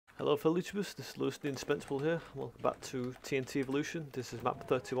Hello fellow YouTubers, this is Lewis the Indispensable here. Welcome back to TNT Evilution. This is map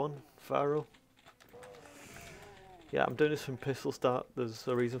 31, Pharaoh. Yeah, I'm doing this from pistol start. There's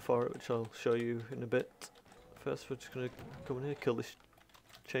a reason for it which I'll show you in a bit. First we're just going to come in here, kill this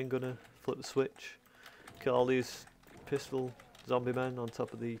chain gunner, flip the switch, kill all these pistol zombie men on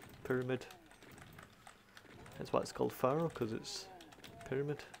top of the pyramid. That's why it's called Pharaoh, because it's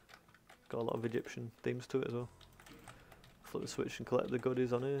pyramid. Got a lot of Egyptian themes to it as well. Flip the switch and collect the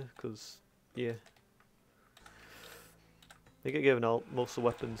goodies on here, because, yeah. You get given most of the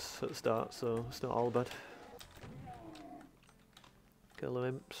weapons at the start, so it's not all bad. Kill the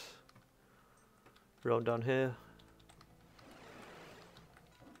imps. Round down here.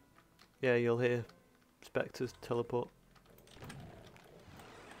 Yeah, you'll hear spectres teleport.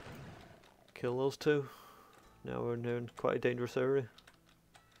 Kill those two. Now we're in quite a dangerous area.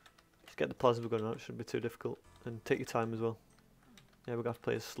 Just get the plasma gun out, it shouldn't be too difficult. And take your time as well. Yeah, we're going to have to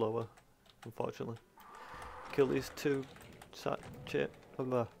play it slower, unfortunately. Kill these two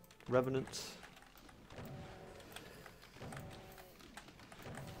revenants.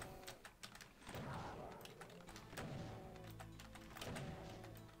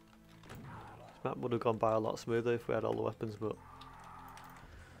 This map would have gone by a lot smoother if we had all the weapons, but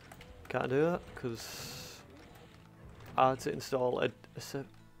can't do that because I had to install in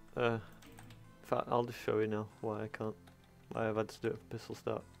fact, I'll just show you now why I've had to do it for pistol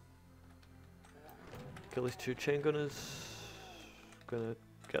start. Kill these two chain gunners. Gonna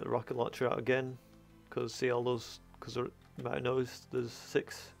get the rocket launcher out again, because see all those, because you might have noticed there's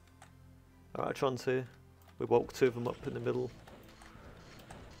 6 Aratrons here. We woke 2 of them up in the middle.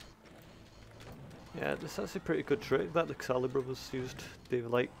 Yeah, this is actually a pretty good trick that the Xali brothers used. They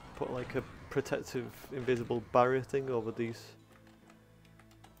put like a protective invisible barrier thing over these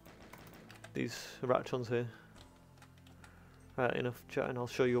Aratrons here. Right, enough chatting, I'll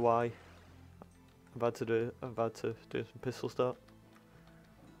show you why I've had to do some pistol start.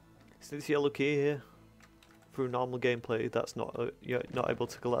 See this yellow key here? Through normal gameplay, that's not you're not able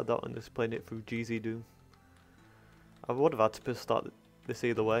to collect that on this, playing it through GZDoom. I would have had to pistol start this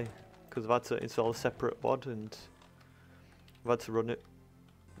either way, because I've had to install a separate WAD and I've had to run it.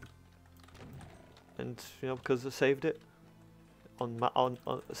 And you know, because I saved it on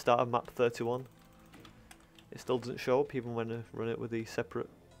the start of map 31, it still doesn't show up even when I run it with the separate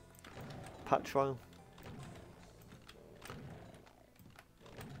patch file.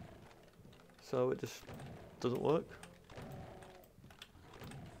 So it just doesn't work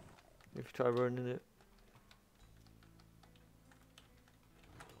if you try running it.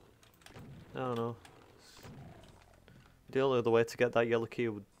 I don't know. The only other way to get that yellow key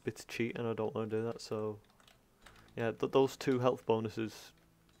would be to cheat, and I don't want to do that, so yeah, those 2 health bonuses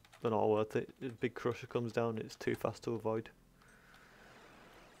are not worth it. If Big Crusher comes down, it's too fast to avoid.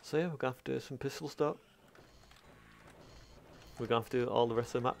 So yeah, we're going to have to do some pistol start. We're going to have to do all the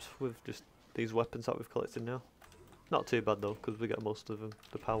rest of the maps with just these weapons that we've collected now. Not too bad though, because we get most of them,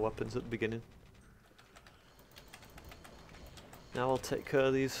 the power weapons at the beginning. Now I'll take care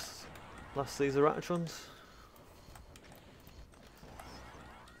of these Aratrons.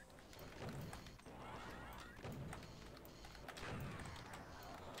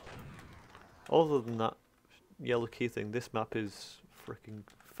 Other than that yellow key thing, this map is freaking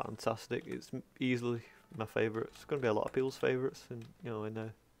fantastic. It's easily my favourite. It's going to be a lot of people's favourites, and you know,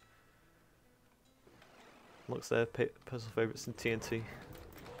 in amongst their personal favourites in TNT.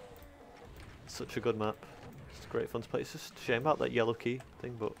 It's such a good map. It's great fun to play. It's just a shame about that yellow key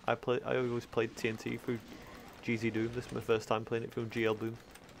thing, but I always played TNT through GZDoom. This is my first time playing it through GLBoom.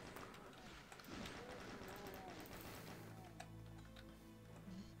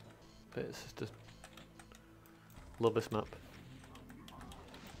 But it's just love this map.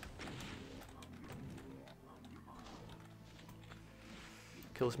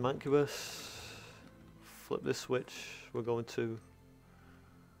 Kill this Mancubus. Flip this switch. We're going to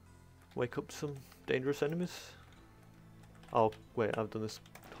wake up some dangerous enemies. Oh wait, I've done this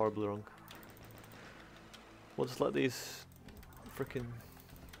horribly wrong. We'll just let these frickin'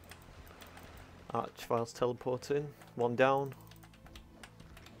 archviles teleport in. 1 down.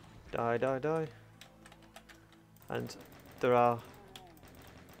 Die, die, die. And there are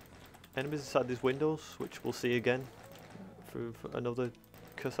enemies inside these windows, which we'll see again through another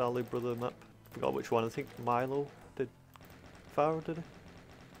Xali brother map. Forgot which one. I think Milo did. Pharaoh did it?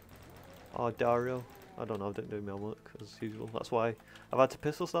 Or Dario. I don't know, I didn't do my homework as usual. That's why I've had to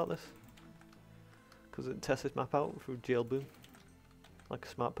pistol start this. Because it tests this map out through GLBoom. Like a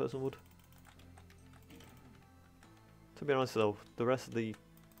smart person would. To be honest though, the rest of the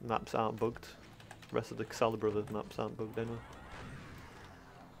maps aren't bugged. The rest of the Xali Brothers maps aren't bugged anyway.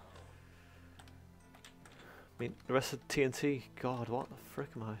 mean, the rest of TNT, God, what the frick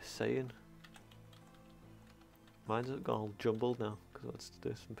am I saying? Mine's got all jumbled now, because let's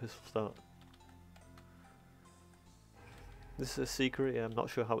do some pistol start. This is a secret, yeah, I'm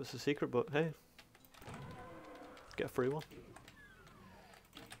not sure how it's a secret, but hey, get a free one.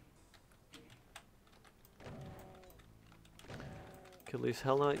 Kill these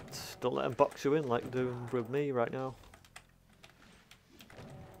Hell Knights, don't let them box you in like doing with me right now.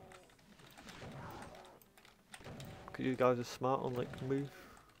 Because you guys are smart, unlike me.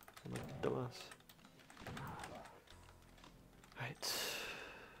 I'm a dumbass. Right,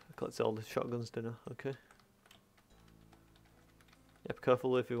 collect all the shotguns dinner, okay. Yeah, be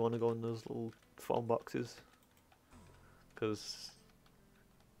careful if you want to go in those little foam boxes, because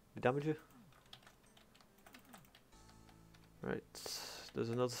they damage you. Right, there's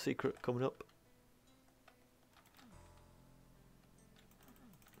another secret coming up.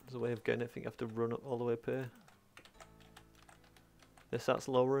 There's a way of getting it, I think you have to run up all the way up here. This starts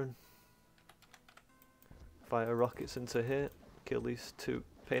lowering. Fire rockets into here, kill these 2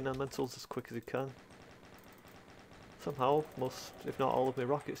 pain elementals as quick as you can. Somehow, most, if not all of my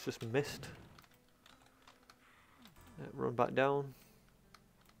rockets just missed. Run back down.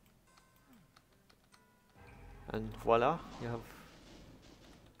 And voila, you have...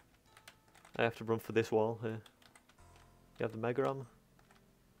 I have to run for this wall here. You have the mega armor.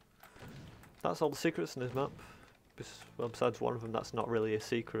 That's all the secrets in this map. Well, besides one of them, that's not really a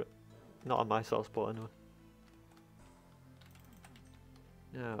secret. Not on my source spot anyway.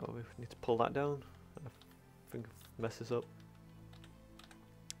 Now, we need to pull that down. I think I've messed this up.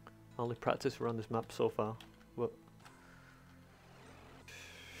 I only practiced around this map so far, but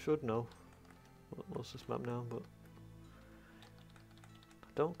should know what's this map now, but I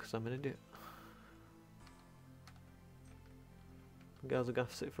don't, because I'm an idiot. You guys are going to have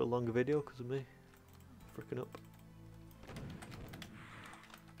to sit for a longer video because of me freaking up.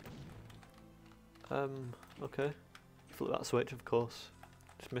 Okay. Flip that switch, of course.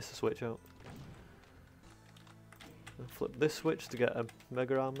 Just miss the switch out. And flip this switch to get a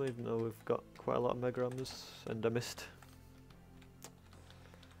mega armor, even though we've got quite a lot of mega armors, and I missed.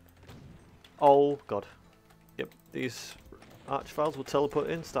 Oh god. Yep, these archfiles will teleport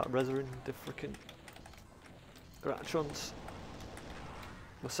in, start resurrecting the freaking Gratrons.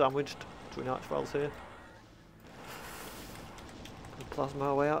 We're sandwiched between archfiles here. I'll plasma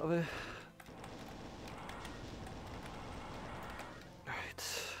our way out of here.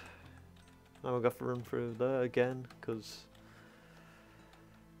 Right. Now we've got to run through there again, because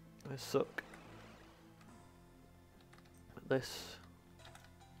I suck at this.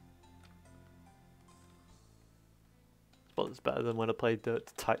 Well, it's better than when I played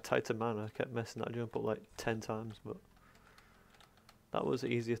Titan Man. I kept messing that jump up like 10 times, but that was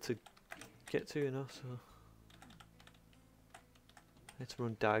easier to get to, you know, so I had to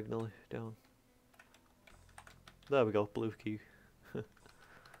run diagonally down. There we go, blue key.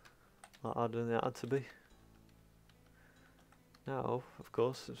 Not harder than it had to be. Now, of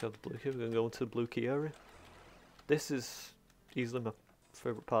course, since we have the blue key, we're going to go into the blue key area. This is easily my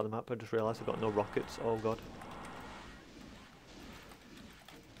favourite part of the map. I just realised I've got no rockets. Oh god.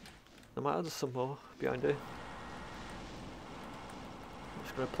 There might have some more behind here. I'm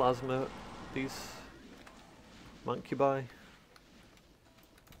just going to plasma these mancubi.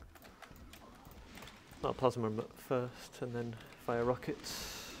 Not plasma them first, and then fire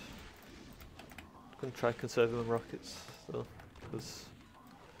rockets. I'm going to try conserving them rockets, though, because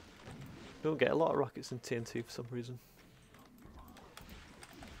we don't get a lot of rockets in TNT for some reason.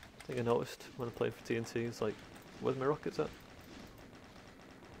 I think I noticed when I played for TNT, it's like, where's my rockets at?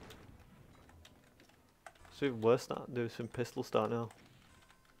 It's even worse than that, do some pistol start now.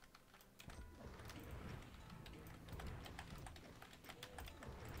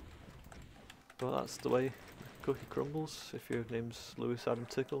 Well, that's the way cookie crumbles. If your name's Lewis Adam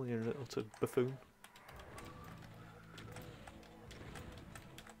Tickle, you're an utter buffoon.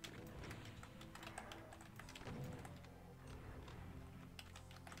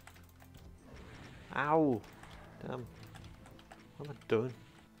 Ow! Damn. What am I doing?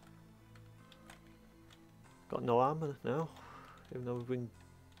 Got no armor now, even though we've been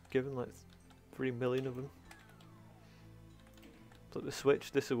given like 3 million of them. Flip the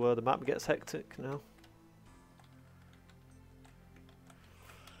switch, this is where the map gets hectic now.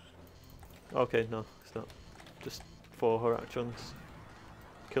 Okay, no, it's not. Just 4 Horatrons.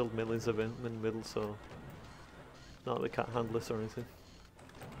 Killed millions of them in the middle, so not that they can't handle this or anything.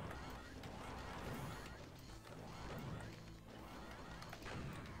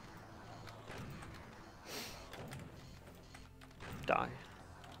 Die.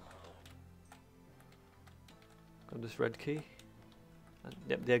 Got this red key. And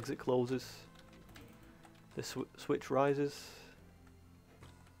yep, the exit closes. This switch rises.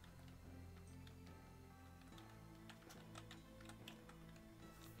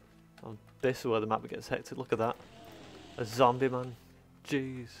 Oh, this is where the map gets hectic. Look at that. A zombie man.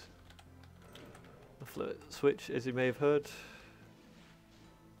 Jeez. The flip switch, as you may have heard.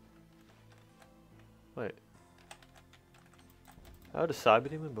 Wait. I heard a cyber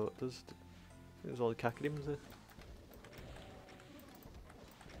demon, but there's all the khaki demons there.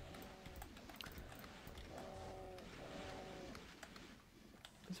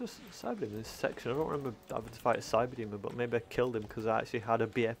 There's just a cyber demon in this section. I don't remember having to fight a cyber demon, but maybe I killed him because I actually had a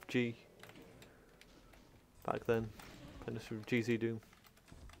BFG back then. And this was GZDoom.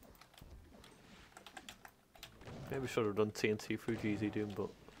 Maybe I should have done TNT through GZDoom, but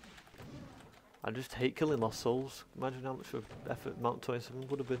I just hate killing lost souls. Imagine how much of effort Mount 27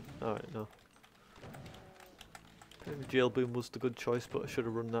 would have been. Alright, no. Maybe GLBoom was the good choice, but I should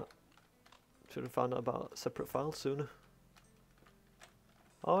have run that. Should have found out about a separate file sooner.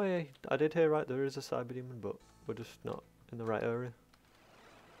 Oh yeah, I did hear right, there is a cyber demon, but we're just not in the right area.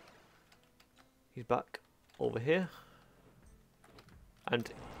 He's back over here. And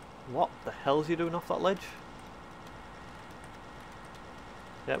what the hell is he doing off that ledge?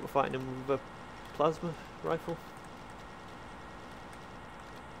 Yeah, we're fighting him with a plasma rifle.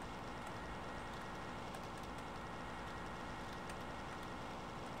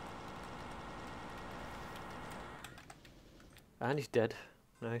 And he's dead.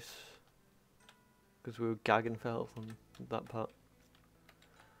 Nice. Because we were gagging for health on that part.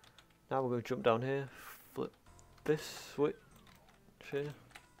 Now we're going to jump down here, flip this switch here.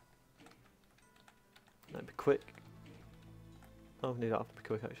 That'd be quick. Oh, we need that to be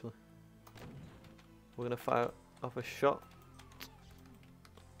quick actually. We're going to fire off a shot.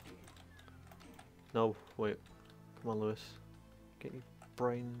 No, wait. Come on, Lewis. Get your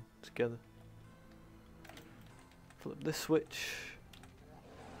brain together. Flip this switch.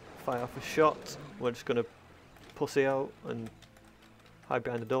 Fire off a shot. We're just going to pussy out and hide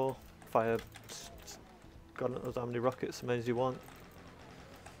behind the door. Fire God knows how many rockets, as many as you want.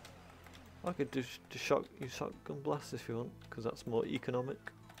 I could just use shotgun blast if you want, because that's more economic.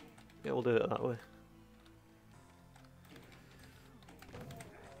 Yeah, we'll do it that way.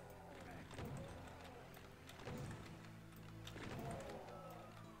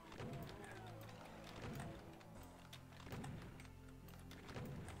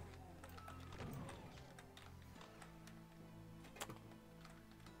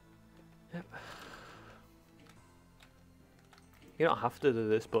 Yep. You don't have to do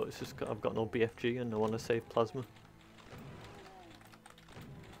this, but it's just I've got no BFG and I want to save plasma.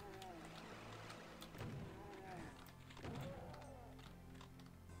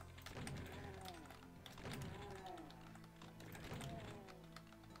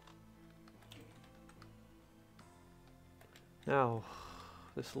 Now,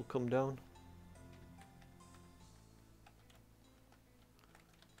 this will come down.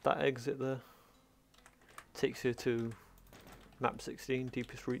 That exit there takes you to map 16,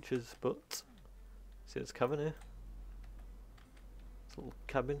 deepest reaches, but see this cabin here? This little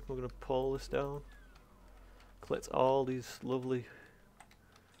cabin, we're going to pull this down, collect all these lovely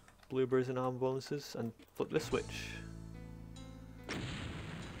blueberries and armor bonuses, and flip this switch.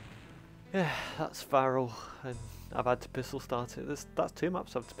 Yeah, that's Pharaoh, and I've had to pistol start it. That's two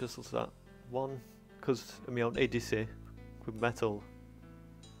maps I've had to pistol start. One, because of my own ADC with metal,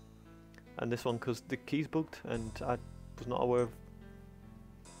 and this one because the key's bugged, and I was not aware of.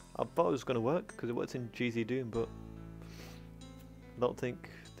 I thought it was going to work because it works in GZDoom, but I don't think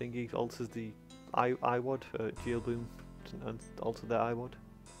thingy alters the IWAD, GLBoom, and alter their IWAD.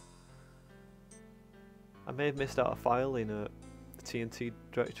 I may have missed out a file in the TNT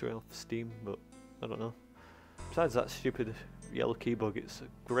directory off Steam, but I don't know. Besides that stupid yellow key bug, it's a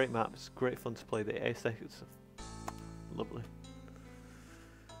great map, it's great fun to play, the aesthetics are lovely.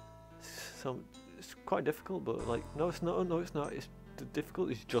 So it's quite difficult, but like, no it's not, it's, the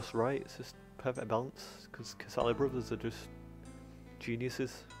difficulty is just right, it's just perfect balance, because Casale brothers are just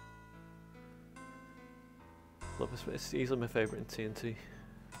geniuses. Love this, it's easily my favourite in TNT.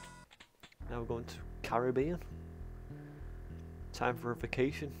 Now we're going to Caribbean. Time for a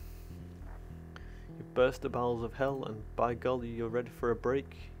vacation. You burst the bowels of hell and by golly you're ready for a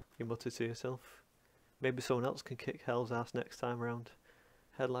break, you mutter to yourself. Maybe someone else can kick hell's ass next time around.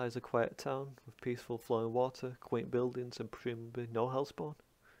 Head lies a quiet town with peaceful flowing water, quaint buildings and presumably no hellspawn.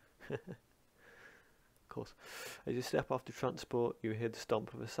 Of course. As you step off the transport you hear the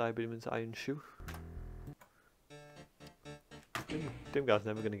stomp of a Cyberdemon's iron shoe. Doom guy's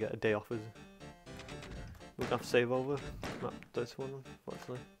never going to get a day off, is he? we're gonna have to save over. Map 31,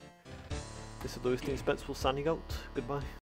 unfortunately. This is Lewis, the Indispensable, signing out. Goodbye.